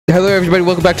Hello everybody,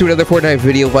 welcome back to another Fortnite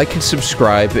video. Like and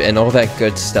subscribe and all that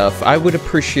good stuff. I would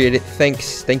appreciate it.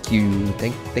 Thanks. Thank you.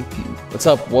 Thank you. What's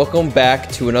up? Welcome back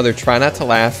to another Try Not to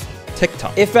Laugh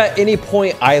TikTok. If at any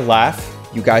point I laugh,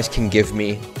 you guys can give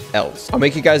me L's. I'll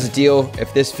make you guys a deal.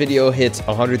 If this video hits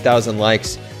 100,000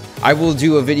 likes, I will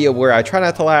do a video where I try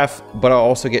not to laugh, but I'll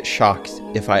also get shocked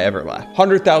if I ever laugh.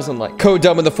 100,000 likes. Code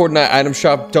DUMB in the Fortnite item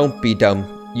shop. Don't be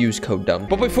dumb. Use code DUMB.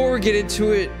 But before we get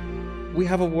into it, we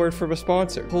have a word from a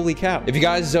sponsor. Holy cow. If you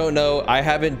guys don't know, I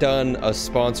haven't done a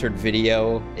sponsored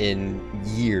video in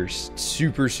years.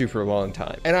 Super long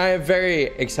time. And I am very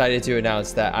excited to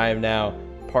announce that I am now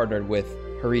partnered with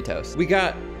Doritos. We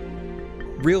got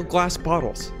real glass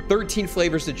bottles. 13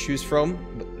 flavors to choose from.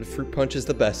 Fruit punch is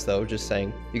the best though, just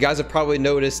saying. You guys have probably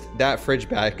noticed that fridge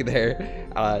back there.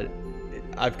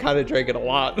 I've kind of drank it a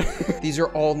lot. These are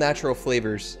all natural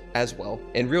flavors as well,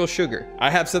 and real sugar. I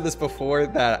have said this before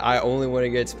that I only want to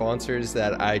get sponsors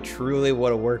that I truly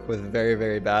want to work with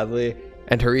very badly,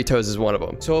 and Doritos is one of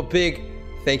them. So a big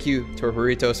thank you to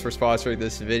Doritos for sponsoring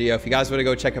this video. If you guys want to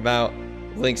go check them out,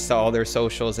 links to all their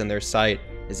socials and their site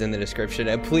is in the description,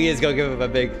 and please go give them a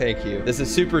big thank you. This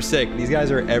is super sick. These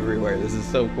guys are everywhere. This is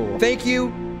so cool. Thank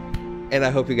you. And I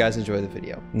hope you guys enjoy the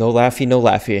video. No laughy, no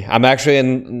laughy. I'm actually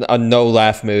in a no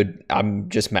laugh mood. I'm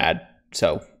just mad.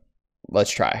 So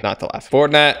let's try not to laugh.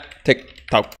 Fortnite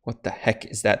TikTok. What the heck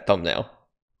is that thumbnail?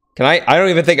 Can I don't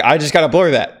even think I just gotta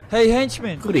blur that. Hey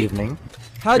henchman. Good evening.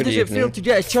 How does it feel to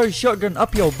get a charged shotgun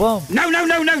up your bum? No.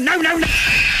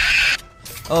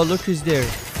 Oh, look who's there.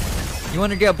 You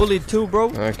wanna get bullied too, bro?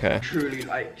 Okay. Truly,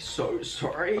 like, so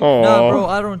sorry. Aww. Nah, bro,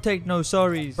 I don't take no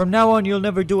sorries. From now on, you'll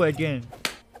never do it again.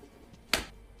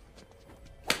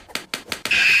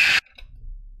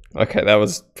 Okay, that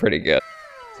was pretty good.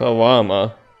 So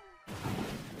llama.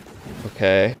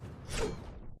 Okay.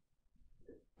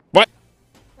 What?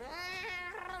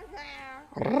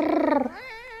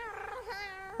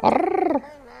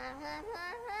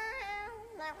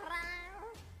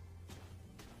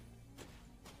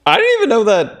 I didn't even know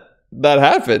that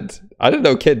happened. I didn't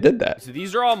know Kid did that. So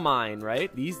these are all mine,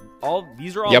 right? These are all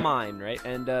Yep. mine, right?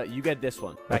 And you get this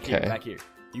one. Back here.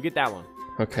 You get that one.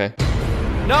 Okay.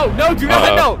 No, do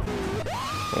not, no.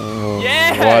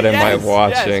 Yeah. What am I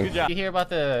watching? Yes, good job. You hear about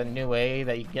the new way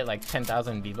that you can get like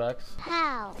 10,000 V-Bucks?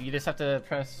 How? You just have to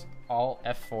press Alt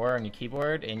F4 on your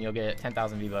keyboard and you'll get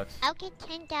 10,000 V-Bucks. I'll get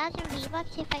 10,000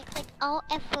 V-Bucks if I click Alt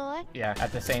F4. Yeah,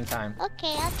 at the same time.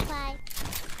 Okay, I'll try.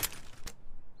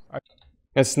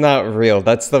 It's not real.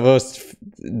 That's the most...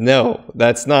 No,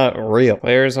 that's not real.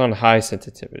 Players on high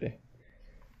sensitivity.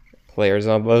 Players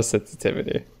on low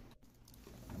sensitivity.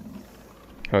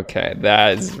 Okay,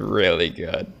 that is really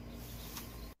good.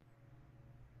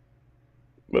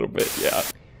 A little bit, yeah.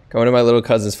 Going to my little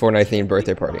cousin's Fortnite themed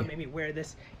birthday party. Made me wear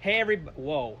this. Hey, everybody.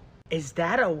 Whoa. Is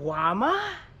that a llama?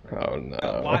 Oh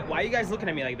no. Why are you guys looking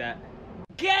at me like that?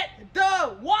 Get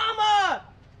the llama!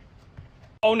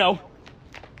 Oh no.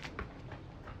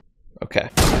 Okay.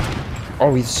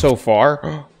 Oh, he's so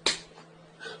far.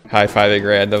 High-fiving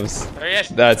randoms.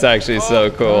 That's actually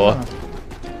so cool.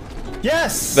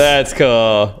 Yes! That's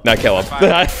cool. Now kill him.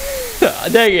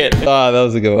 Dang it. Oh, that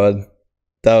was a good one.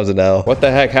 That was an L. What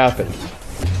the heck happened?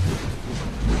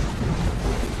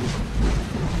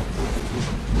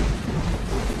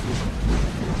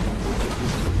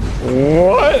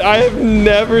 What? I have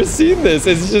never seen this.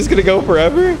 Is it just gonna go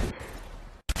forever?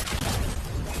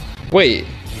 Wait.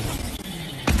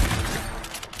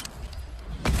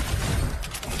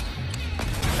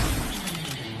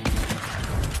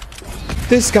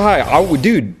 This guy,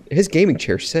 dude, his gaming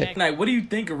chair's sick. Like, what are you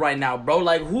thinking right now, bro?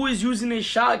 Like, who is using this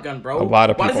shotgun, bro? A lot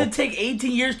of Why people. does it take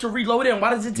 18 years to reload it? And why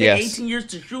does it take Yes. 18 years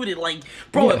to shoot it? Like,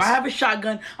 bro, Yes. if I have a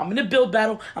shotgun, I'm in a build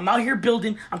battle, I'm out here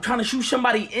building, I'm trying to shoot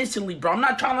somebody instantly, bro. I'm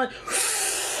not trying to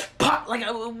pop, like,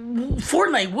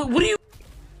 Fortnite. What do you...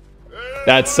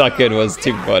 That sucking was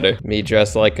too funny. Me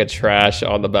dressed like a trash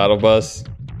on the battle bus.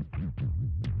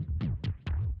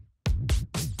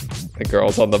 The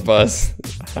girls on the bus.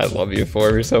 I love you for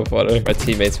you're so funny. My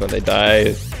teammates when they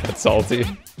die, that's salty.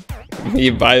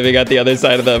 Me vibing at the other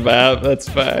side of the map, that's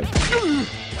fine.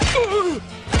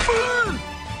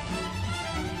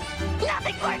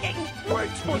 Nothing working! Wait,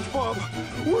 SpongeBob!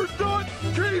 We're not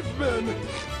cavemen!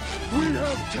 We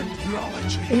have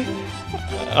technology!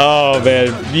 Oh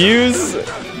man, views,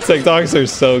 TikToks are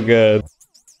so good.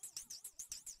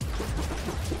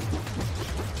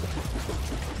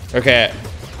 Okay.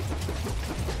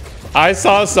 I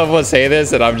saw someone say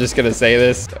this, and I'm just gonna say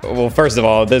this. Well, first of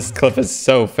all, this clip is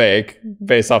so fake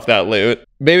based off that loot.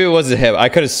 Maybe it wasn't him. I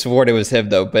could have sworn it was him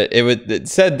though, but it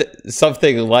said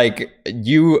something like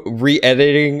you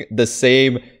re-editing the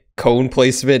same cone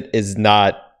placement is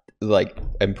not like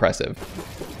impressive.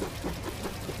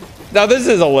 Now this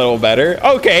is a little better.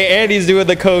 Okay, and he's doing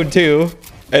the cone too.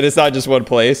 And it's not just one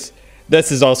place.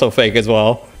 This is also fake as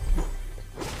well.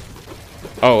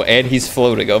 Oh, and he's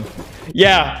floating them.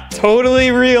 Yeah,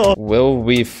 totally real. Will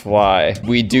we fly?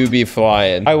 We do be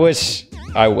flying. I wish.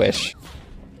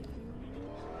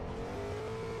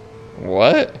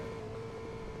 What?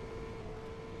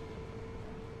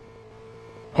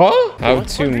 Huh? How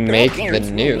to make the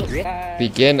nuke.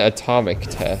 Begin atomic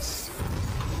test.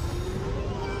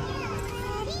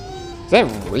 Is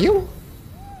that real?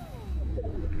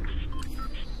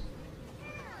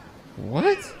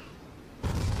 What?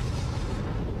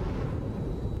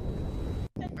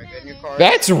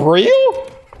 That's real?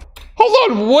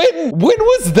 Hold on, when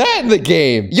was that in the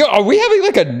game? Yo, are we having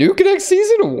like a nuke next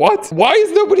season? What? Why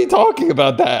is nobody talking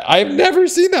about that? I've never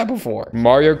seen that before.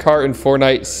 Mario Kart and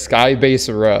Fortnite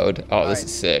Skybase Road. Oh, this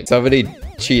is sick. Somebody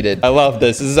cheated. I love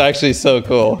this. This is actually so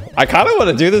cool. I kind of want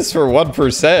to do this for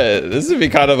 1%. This would be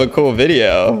kind of a cool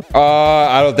video.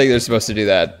 I don't think they're supposed to do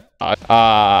that.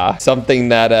 Something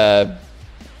that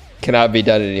cannot be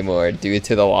done anymore due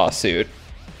to the lawsuit.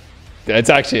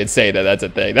 It's actually insane that that's a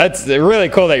thing. That's really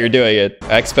cool that you're doing it.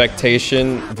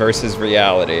 Expectation versus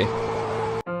reality.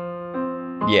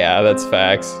 Yeah, that's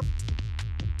facts.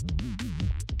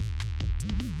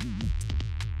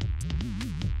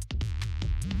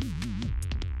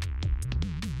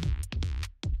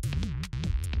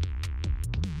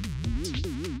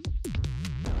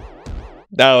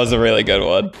 That was a really good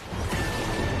one.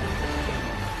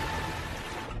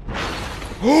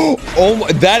 Oh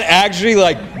my, that actually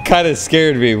like kind of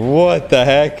scared me. What the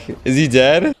heck? Is he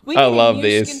dead? I love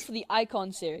these. Skin for the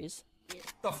icon series.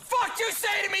 The fuck you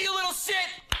say to me, you little shit?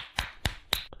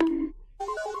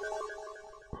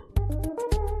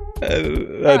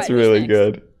 That's really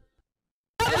good.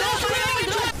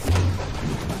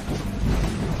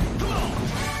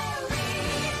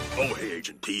 Oh, hey,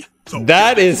 Agent T. So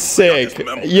That is sick.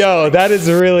 Yo, that is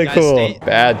really cool.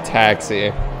 Bad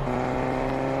taxi.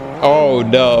 Oh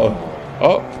no.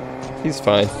 Oh, he's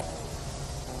fine.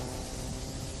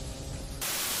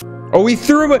 Oh, he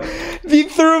threw him a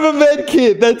med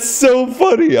kit. That's so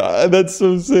funny. That's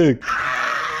so sick.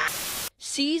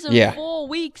 Season 4,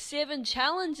 week 7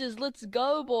 challenges. Let's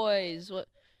go, boys. What?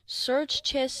 Search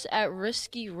chests at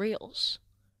risky reels.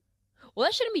 Well,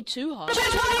 that shouldn't be too hard.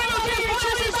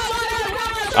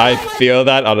 I feel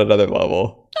that on another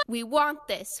level. We want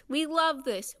this. We love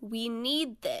this. We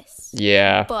need this.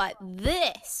 Yeah. But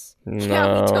this. No.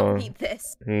 Yeah, we don't need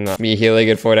this. No. Me healing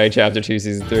in Fortnite Chapter 2,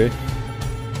 Season 3.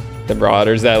 The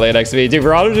Marauders that lay next to me. Dude,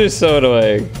 Marauders are so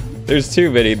annoying. There's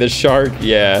too many. The shark,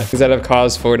 yeah. Things that have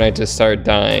caused Fortnite to start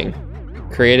dying.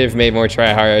 Creative made more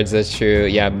tryhards, that's true.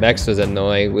 Yeah, Mex was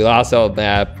annoying. We lost all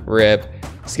map. RIP.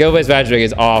 Skill-based matchmaking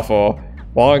is awful.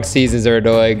 Long seasons are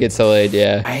annoying. Gets delayed,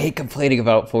 yeah. I hate complaining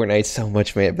about Fortnite so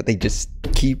much, man, but they just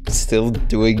keep still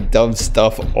doing dumb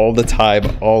stuff all the time,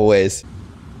 always.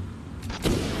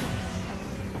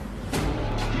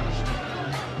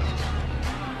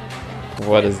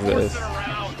 What is this?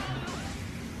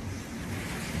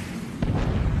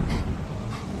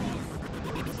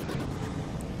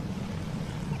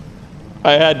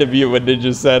 I had to mute what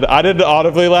Ninja said. I didn't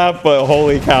audibly laugh, but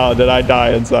holy cow, did I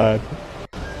die inside.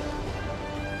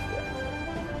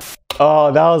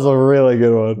 Oh, that was a really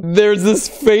good one. There's this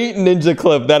faint Ninja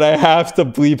clip that I have to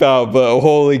bleep out, but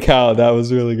holy cow, that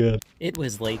was really good. It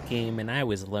was late game and I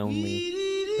was lonely.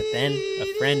 But then a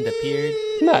friend appeared.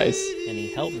 Nice. And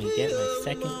he helped me get my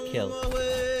second kill.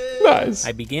 Nice.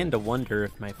 I began to wonder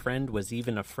if my friend was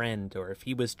even a friend or if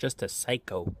he was just a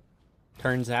psycho.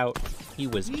 Turns out, he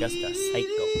was just a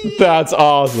psycho. That's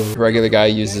awesome. Regular guy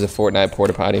uses a Fortnite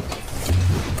porta potty.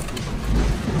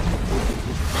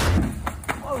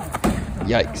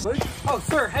 Yikes. Oh,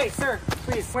 sir, hey, sir,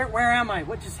 please, where am I?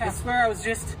 What just happened? I swear I was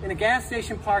just in a gas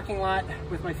station parking lot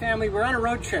with my family. We're on a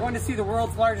road trip, going to see the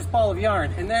world's largest ball of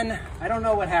yarn. And then, I don't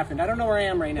know what happened. I don't know where I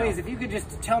am right now. Please, if you could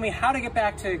just tell me how to get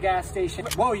back to a gas station.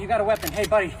 Whoa, you got a weapon. Hey,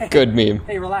 buddy. Good meme.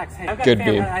 Hey, relax. Hey, I've got Good a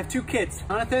family. meme. I have 2 kids,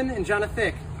 Jonathan and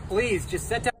Jonathan. Please, just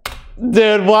sit down.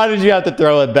 Dude, why did you have to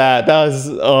throw at that? That was,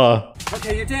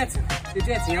 Okay, you're dancing. You're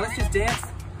dancing. Now let's just dance.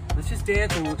 Let's just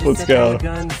dance and we'll just Let's set go.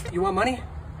 down the guns. You want money?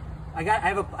 I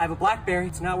have a BlackBerry.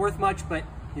 It's not worth much, but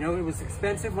you know it was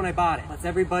expensive when I bought it. Let's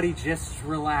everybody just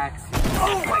relax.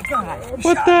 Oh my God!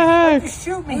 What the heck? You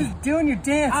shoot me! You're doing your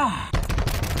dance. Ah.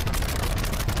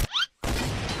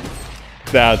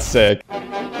 That's sick.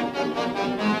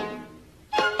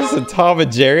 this a Tom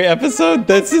and Jerry episode?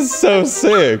 This is so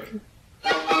sick.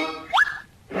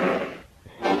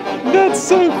 That's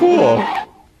so cool.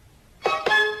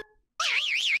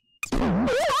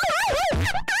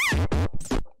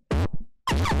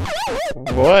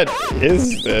 What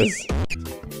is this?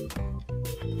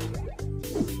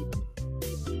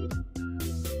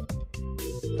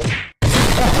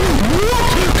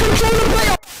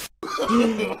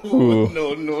 Ooh.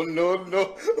 No.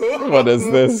 What is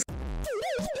this?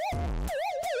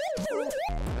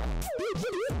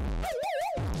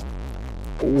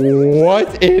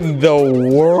 What in the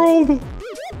world?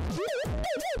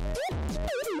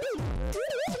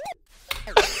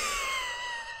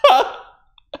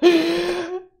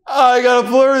 I gotta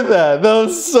blur that. That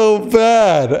was so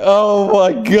bad. Oh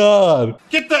my god.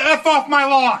 Get the F off my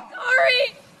lawn!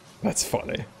 Sorry! That's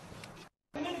funny.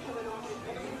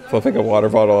 Flipping a water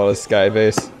bottle on a sky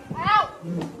base. Ow!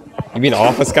 You mean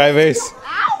off a sky base?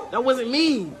 Ow! That wasn't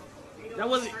me. That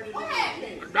wasn't.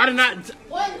 I did not.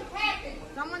 What happened?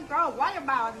 Someone throw a water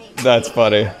bottle at me. That's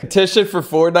funny. Petition for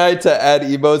Fortnite to add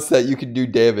emotes that you can do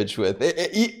damage with.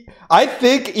 I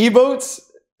think emotes,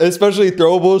 especially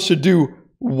throwables, should do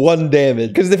 1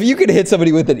 damage. Because if you can hit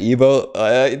somebody with an emote,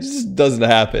 it just doesn't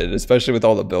happen, especially with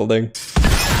all the building.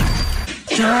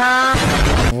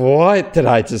 What did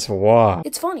I just watch?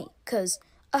 It's funny, cause,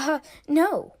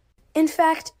 no. In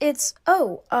fact, it's,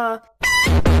 with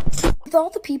all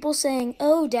the people saying,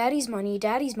 oh, daddy's money,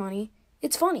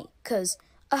 it's funny, cause,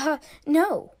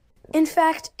 no. In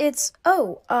fact, it's,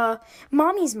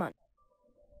 mommy's money.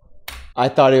 I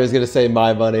thought he was gonna say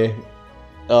my money.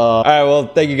 Alright, well,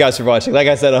 thank you guys for watching. Like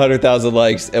I said, 100,000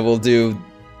 likes, and we'll do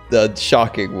the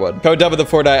shocking one. Code dumb in the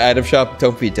Fortnite item shop.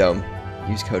 Don't be dumb.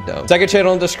 Use code dumb. Second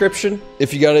channel in the description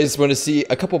if you guys want to see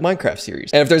a couple Minecraft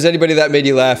series. And if there's anybody that made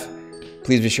you laugh,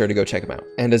 please be sure to go check them out.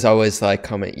 And as always, like,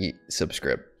 comment, eat,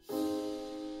 subscribe.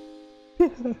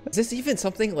 Is this even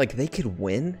something like they could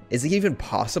win? Is it even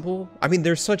possible? I mean,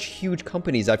 they're such huge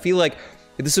companies. I feel like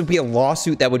this would be a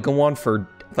lawsuit that would go on for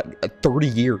like 30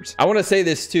 years. I want to say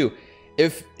this too.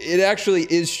 If it actually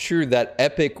is true that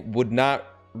Epic would not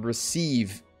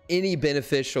receive any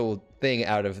beneficial thing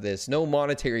out of this, no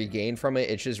monetary gain from it,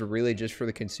 it's just really just for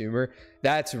the consumer,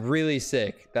 that's really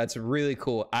sick. That's really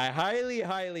cool. I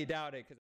highly doubt it.